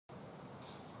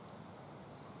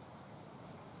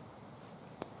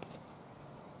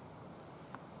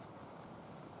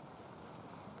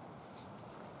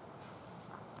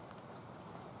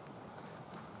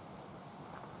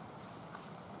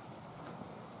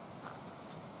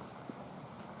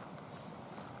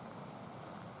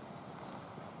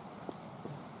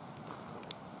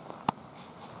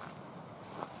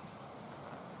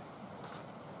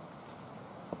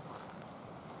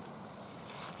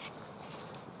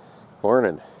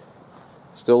Morning.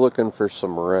 Still looking for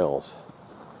some morels.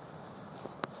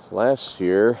 Last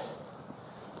year,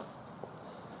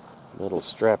 little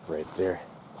strap right there.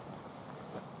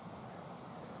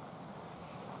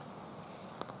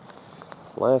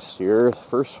 Last year, the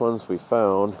first ones we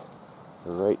found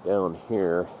are right down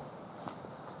here.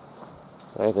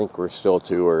 I think we're still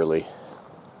too early.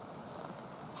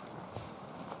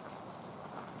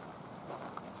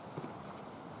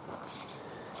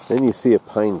 Then you see a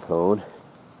pine cone.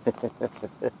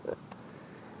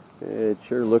 It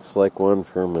sure looks like one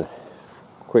from a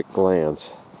quick glance.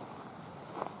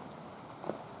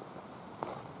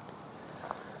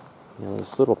 Now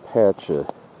this little patch of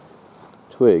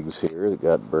twigs here that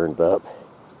got burned up.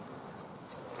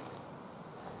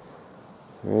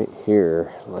 Right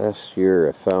here, last year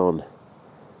I found,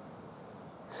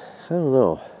 I don't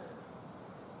know,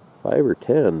 5 or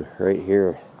 10 right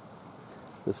here.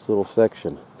 This little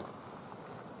section.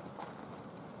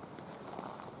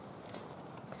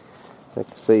 Like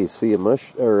I say, you see a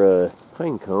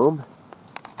pine cone,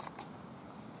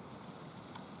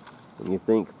 and you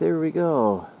think, there we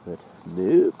go, but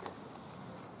nope,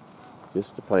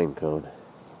 just a pine cone.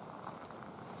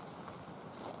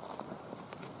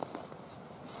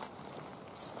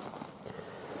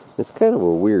 It's kind of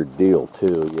a weird deal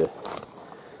too. You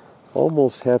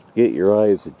almost have to get your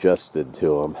eyes adjusted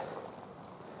to them.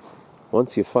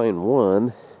 Once you find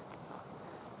one,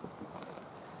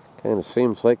 kind of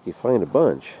seems like you find a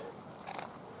bunch.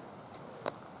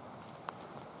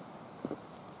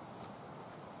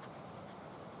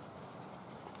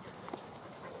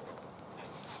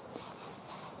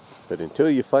 But until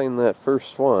you find that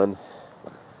first one,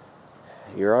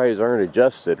 your eyes aren't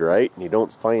adjusted right, and you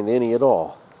don't find any at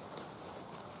all.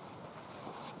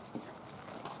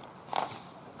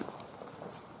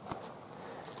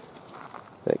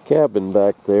 That cabin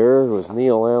back there was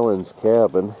Neil Allen's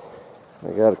cabin.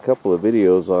 I got a couple of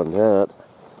videos on that.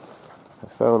 I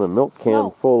found a milk can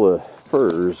full of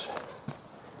furs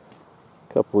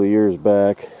a couple of years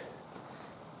back.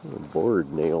 A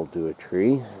board nailed to a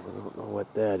tree. I don't know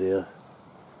what that is.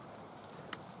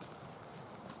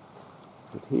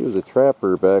 But he was a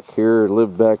trapper back here,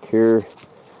 lived back here.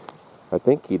 I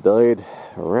think he died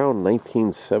around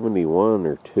 1971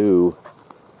 or 2,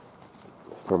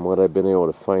 from what I've been able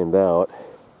to find out.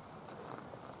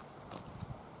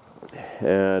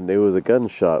 And it was a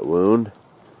gunshot wound.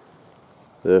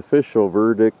 The official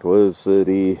verdict was that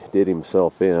he did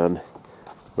himself in,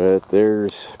 but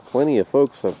there's plenty of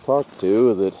folks I've talked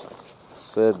to that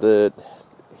said that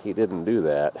he didn't do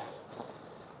that.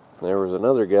 There was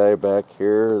another guy back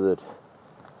here that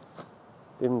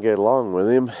didn't get along with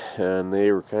him, and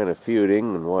they were kind of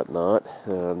feuding and whatnot,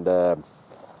 and I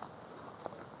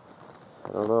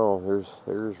don't know,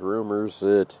 there's rumors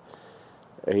that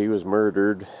he was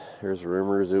murdered. There's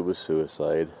rumors it was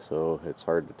suicide, so it's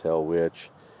hard to tell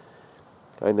which.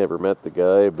 I never met the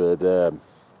guy, but I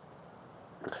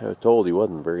was told he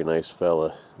wasn't a very nice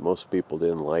fella. Most people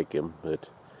didn't like him, but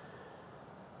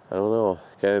I don't know,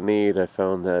 kind of neat. I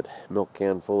found that milk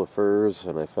can full of furs,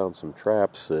 and I found some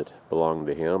traps that belonged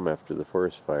to him after the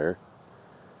forest fire.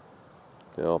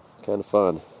 You know, kind of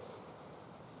fun.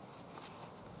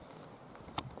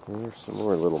 There's some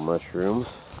more little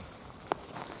mushrooms.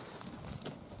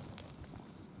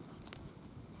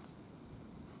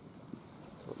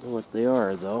 Don't know what they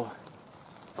are, though.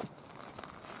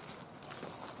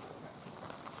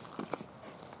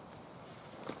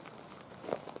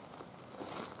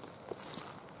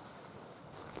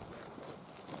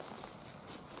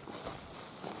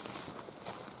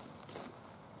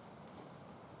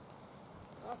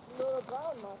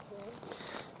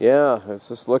 Yeah, I was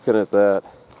just looking at that.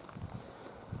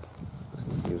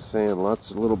 He was saying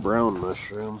lots of little brown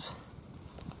mushrooms.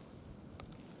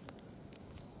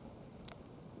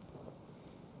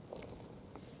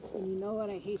 And you know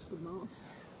what I hate the most?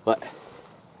 What?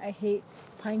 I hate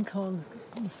pine cones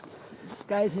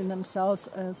disguising themselves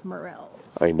as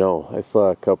morels. I know. I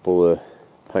saw a couple of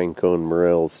pine cone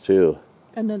morels too.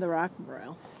 And then the rock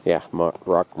morel. Yeah,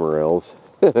 rock morels.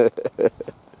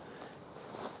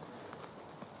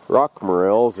 Rock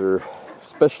morels are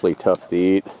especially tough to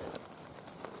eat.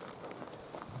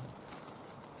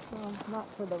 Well, not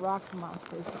for the rock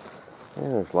monsters. Yeah,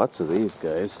 there's lots of these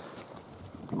guys.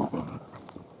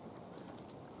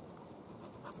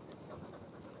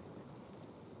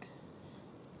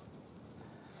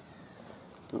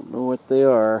 Don't know what they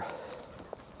are.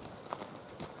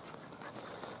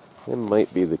 They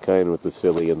might be the kind with the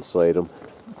silly inside them.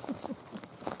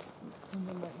 And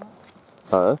they might not.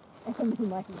 Huh? And they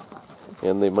might not.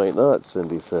 And they might not,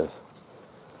 Cindy says.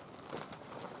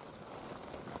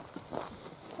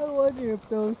 I wonder if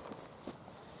those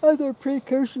other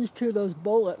precursors to those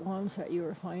bullet ones that you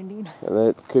were finding.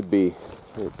 That could be.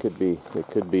 It could be. It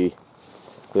could be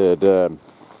that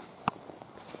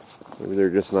maybe they're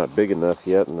just not big enough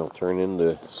yet, and they'll turn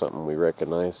into something we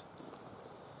recognize.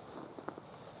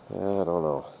 I don't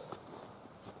know.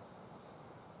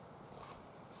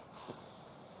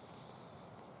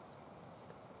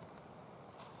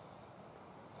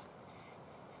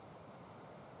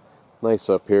 Nice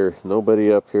up here.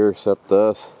 Nobody up here except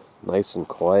us. Nice and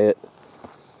quiet.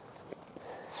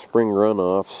 Spring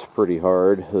runoff's pretty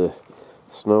hard. The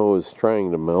snow is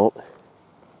trying to melt.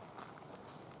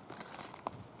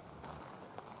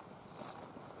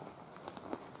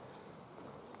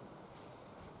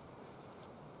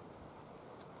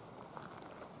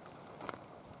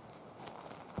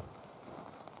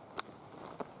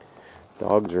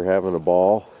 Dogs are having a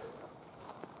ball.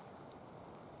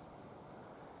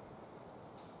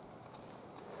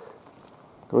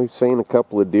 We've seen a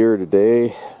couple of deer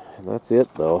today, and that's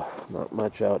it though. Not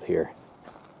much out here.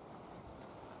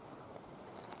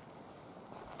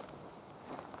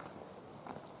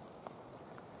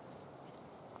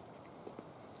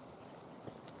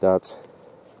 Dottie,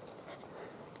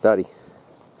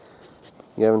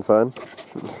 you having fun?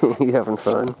 You having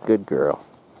fun? Good girl.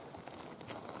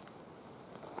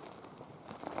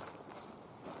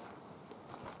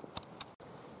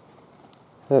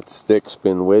 That stick's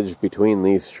been wedged between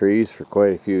these trees for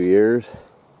quite a few years.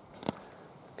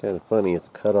 Kind of funny, it's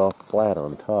cut off flat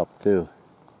on top too.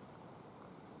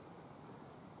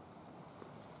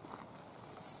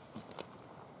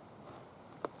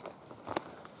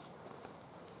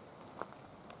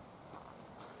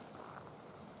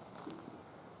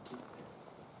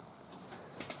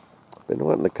 Been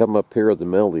wanting to come up here with the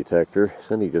metal detector.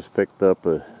 Cindy just picked up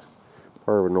a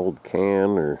part of an old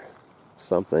can or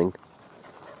something.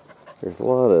 There's a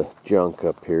lot of junk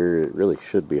up here. It really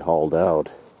should be hauled out.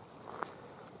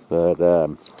 But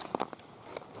you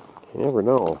never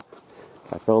know.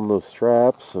 I found those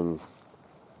traps, and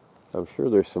I'm sure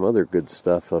there's some other good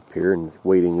stuff up here and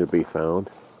waiting to be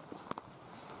found.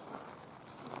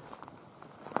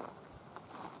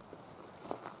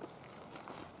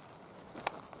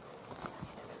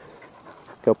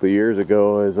 A couple of years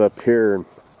ago, I was up here and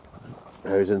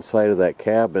I was inside of that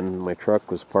cabin. My truck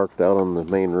was parked out on the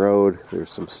main road. There's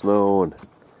some snow, and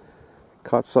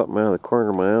caught something out of the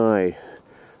corner of my eye.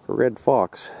 A red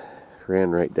fox ran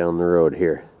right down the road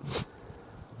here.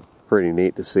 Pretty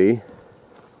neat to see.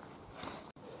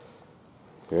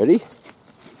 Ready?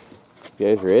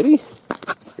 You guys ready?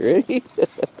 Ready?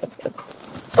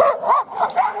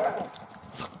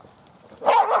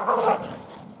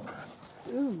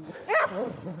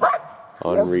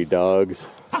 Ornery dogs.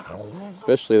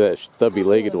 Especially that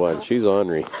stubby-legged one. She's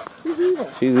ornery.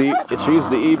 She's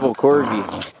the evil corgi.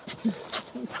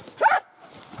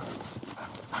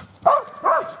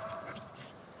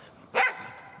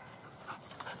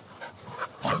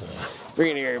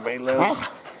 Bring it here, everybody, love.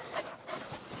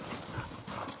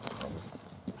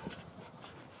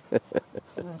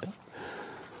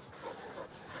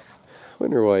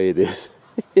 Wonder why it is.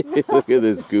 Look at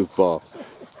this goofball.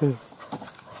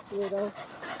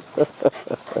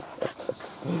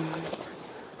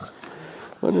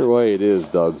 Wonder why it is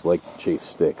dogs like to chase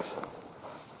sticks.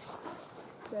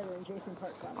 Better than chasing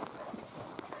parked cars.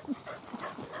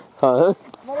 Huh?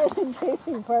 Better than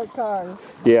chasing parked cars.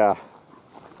 Yeah.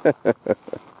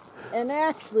 And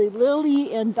actually,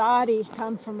 Lily and Dottie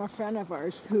come from a friend of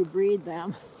ours who breed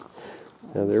them.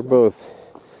 Yeah, they're both.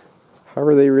 How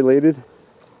are they related?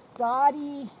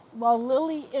 Dottie, well,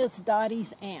 Lily is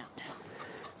Dottie's aunt.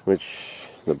 Which,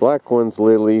 the black one's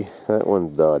Lily, that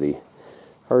one's Dottie.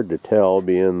 Hard to tell,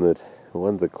 being that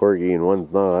one's a corgi and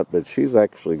one's not, but she's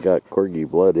actually got corgi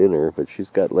blood in her, but she's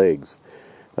got legs.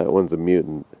 That one's a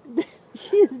mutant.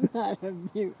 She's not a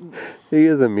mutant. He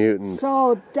is a mutant.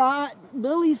 So,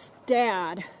 Lily's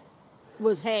dad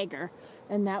was Hager,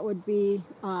 and that would be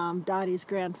Dottie's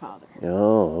grandfather.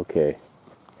 Oh, okay.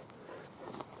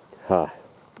 Ha.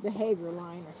 The Hager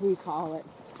line, as we call it.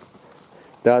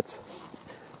 Dots,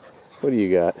 what do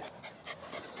you got?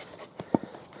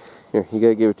 Here, you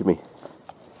gotta give it to me.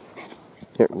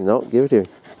 Here, no, give it to me.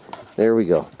 There we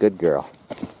go. Good girl.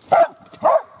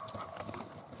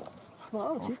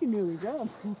 Well, she can really jump.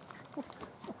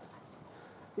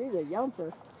 She's a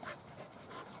jumper.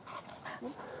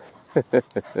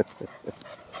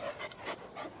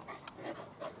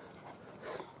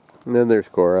 And then there's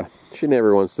Cora. She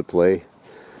never wants to play.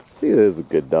 She is a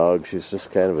good dog. She's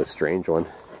just kind of a strange one.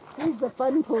 She's the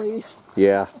fun police.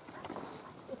 Yeah.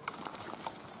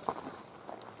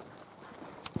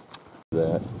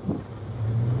 That.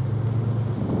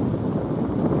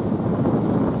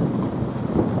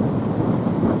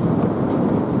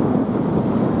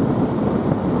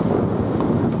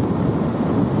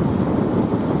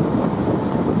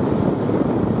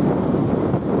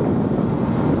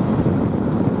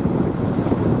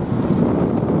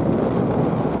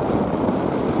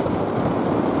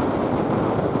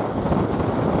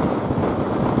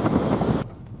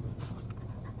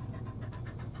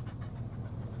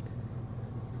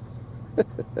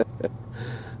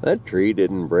 That tree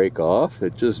didn't break off.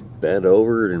 It just bent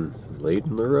over and laid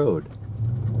in the road.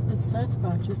 It's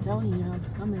Sasquatch just telling you not to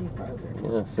come any farther.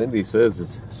 Yeah, Cindy says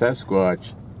it's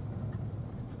Sasquatch.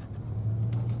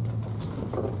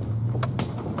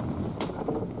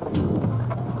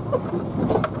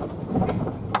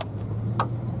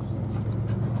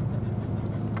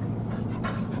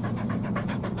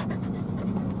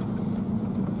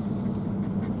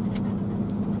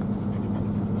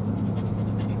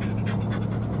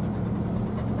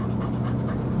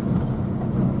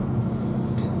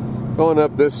 Going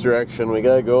up this direction, we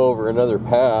gotta go over another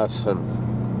pass, and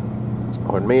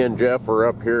when me and Jeff were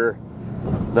up here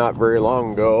not very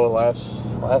long ago,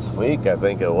 last week I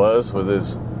think it was, with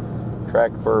his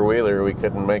track four-wheeler, we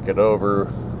couldn't make it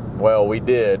over. Well, we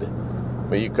did,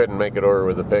 but you couldn't make it over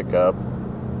with a pickup.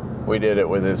 We did it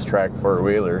with his track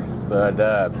four-wheeler, but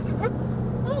that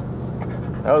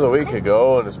was a week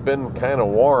ago, and it's been kind of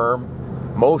warm,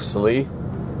 mostly.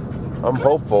 I'm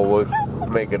hopeful we'll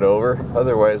make it over.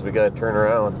 Otherwise, we gotta turn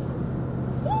around.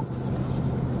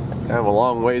 Kind of a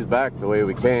long ways back the way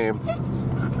we came.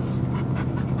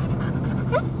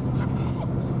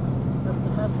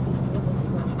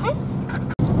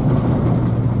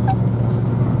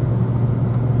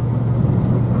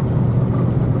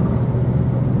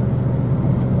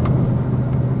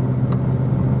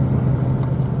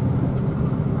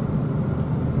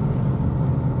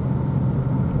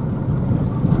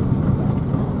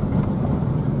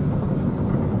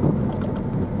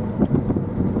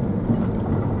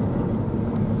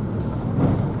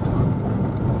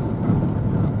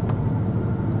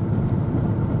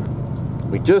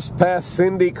 We just passed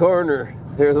Cindy Corner.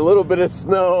 There's a little bit of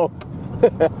snow.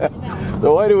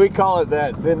 So why do we call it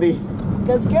that, Cindy?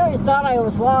 Because Gary thought I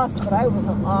was lost, but I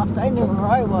wasn't lost. I knew where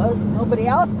I was. Nobody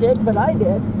else did, but I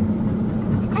did.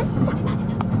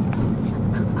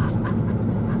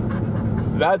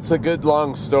 That's a good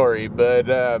long story, but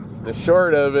the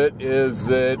short of it is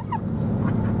that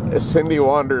Cindy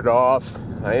wandered off.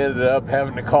 I ended up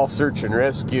having to call search and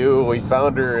rescue. We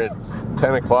found her at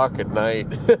 10 o'clock at night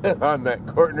on that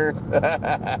corner.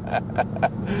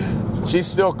 She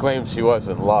still claims she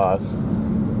wasn't lost.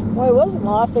 Well, I wasn't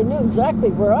lost. I knew exactly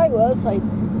where I was. I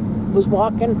was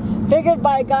walking. Figured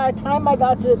by the time I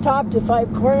got to the top to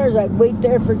 5 corners, I'd wait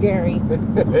there for Gary.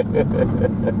 There's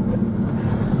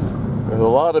a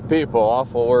lot of people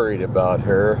awful worried about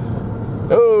her.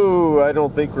 Oh, I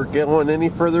don't think we're going any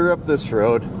further up this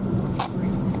road.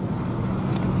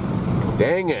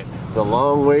 Dang it. It's a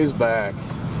long ways back.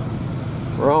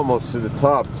 We're almost to the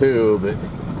top too, but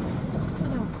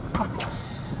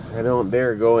I don't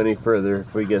dare go any further.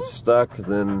 If we get stuck,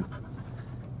 then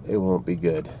it won't be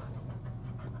good.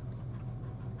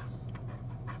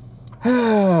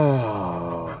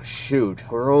 Oh, shoot.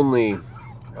 We're only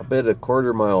a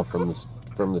quarter mile from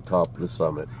the top of the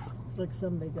summit. It's like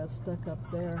somebody got stuck up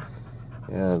there.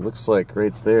 Yeah, it looks like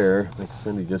right there, like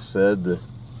Cindy just said,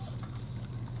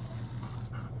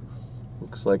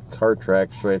 looks like car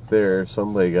tracks right there.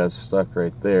 Somebody got stuck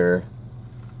right there.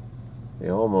 They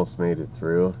almost made it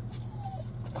through.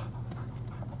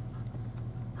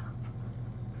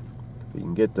 If we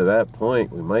can get to that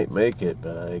point, we might make it,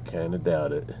 but I kind of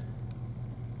doubt it.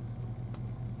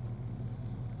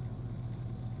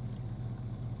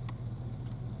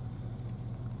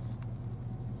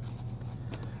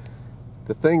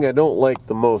 The thing I don't like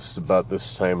the most about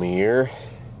this time of year,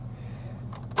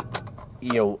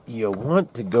 you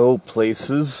want to go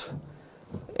places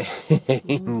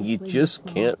and you just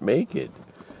can't make it.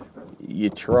 You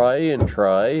try and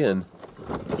try and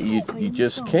you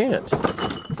just can't.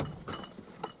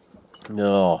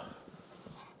 No.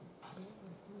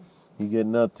 You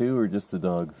getting out too, or just the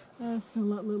dogs? I was going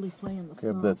to let Lily play in the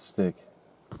snow. Grab that stick.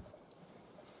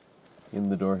 In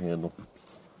the door handle.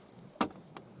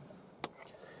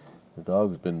 The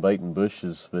dog's been biting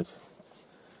bushes, but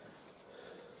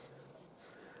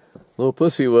little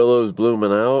pussy willow's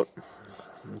blooming out.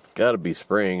 It's gotta be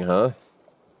spring, huh?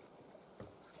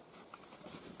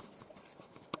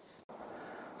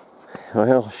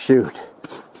 Well, shoot.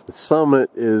 The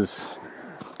summit is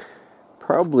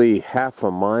probably half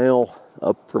a mile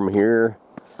up from here.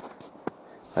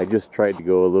 I just tried to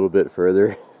go a little bit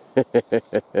further.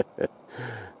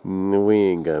 We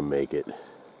ain't gonna make it.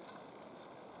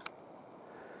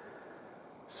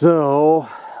 So,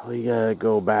 we gotta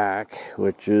go back,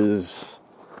 which is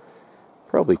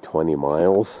probably 20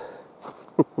 miles.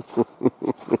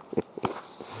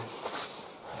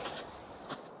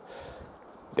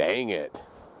 Dang it.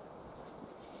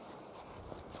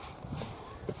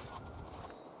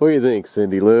 What do you think,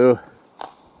 Cindy Lou?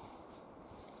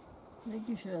 think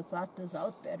you should have thought this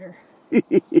out better.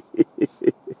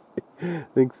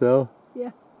 Think so?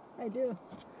 Yeah, I do.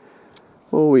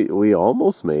 Well, we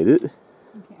almost made it. Yeah,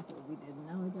 but we didn't.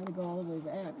 Now we gotta go all the way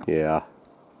back. Yeah.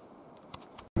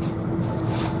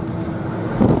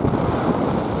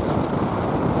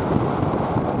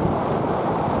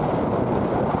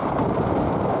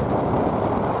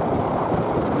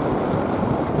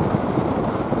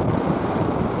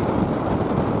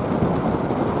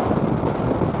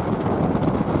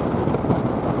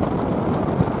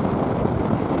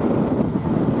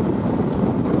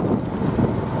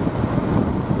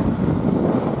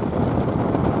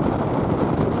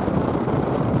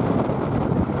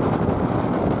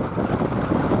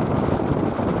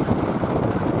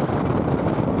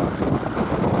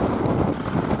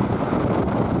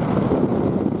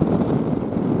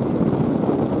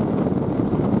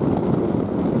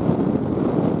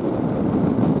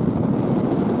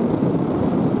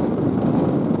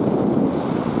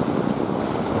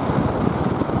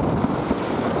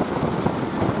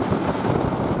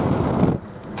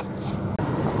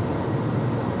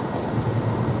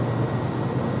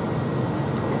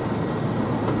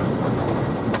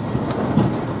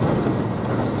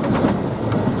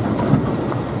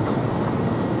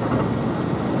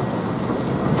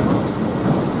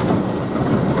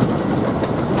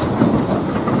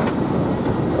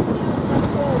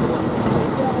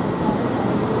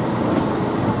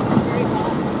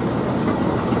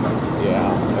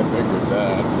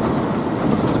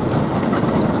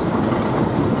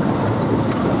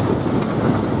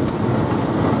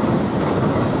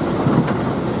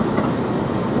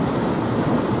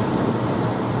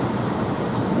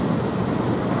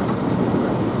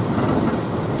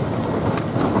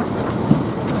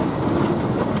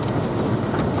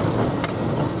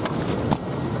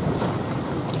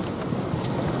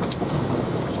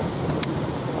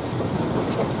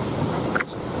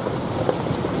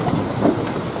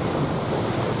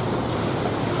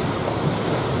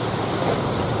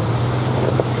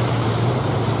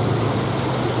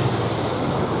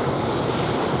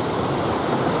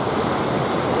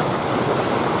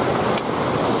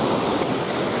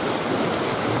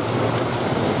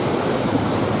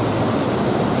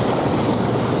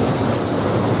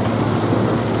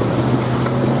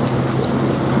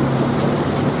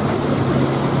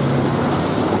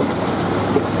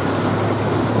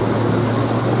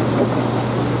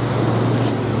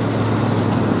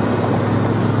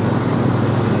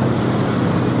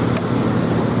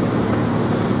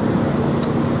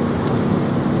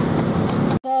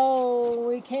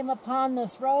 Came upon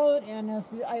this road, and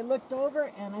I looked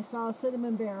over and I saw a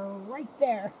cinnamon bear right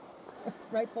there,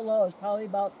 right below. It's probably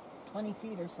about 20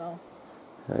 feet or so.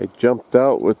 I jumped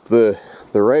out with the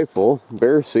rifle.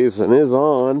 Bear season is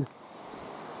on.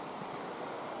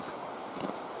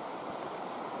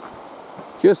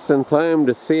 Just in time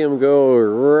to see him go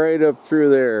right up through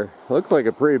there. Looked like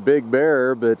a pretty big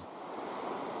bear, but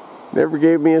never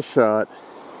gave me a shot.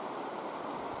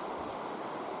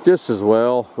 Just as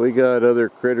well. We got other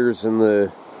critters in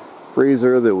the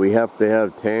freezer that we have to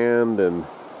have tanned, and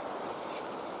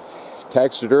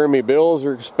taxidermy bills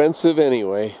are expensive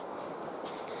anyway.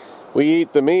 We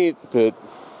eat the meat, but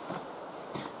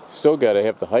still got to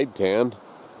have the hide tanned.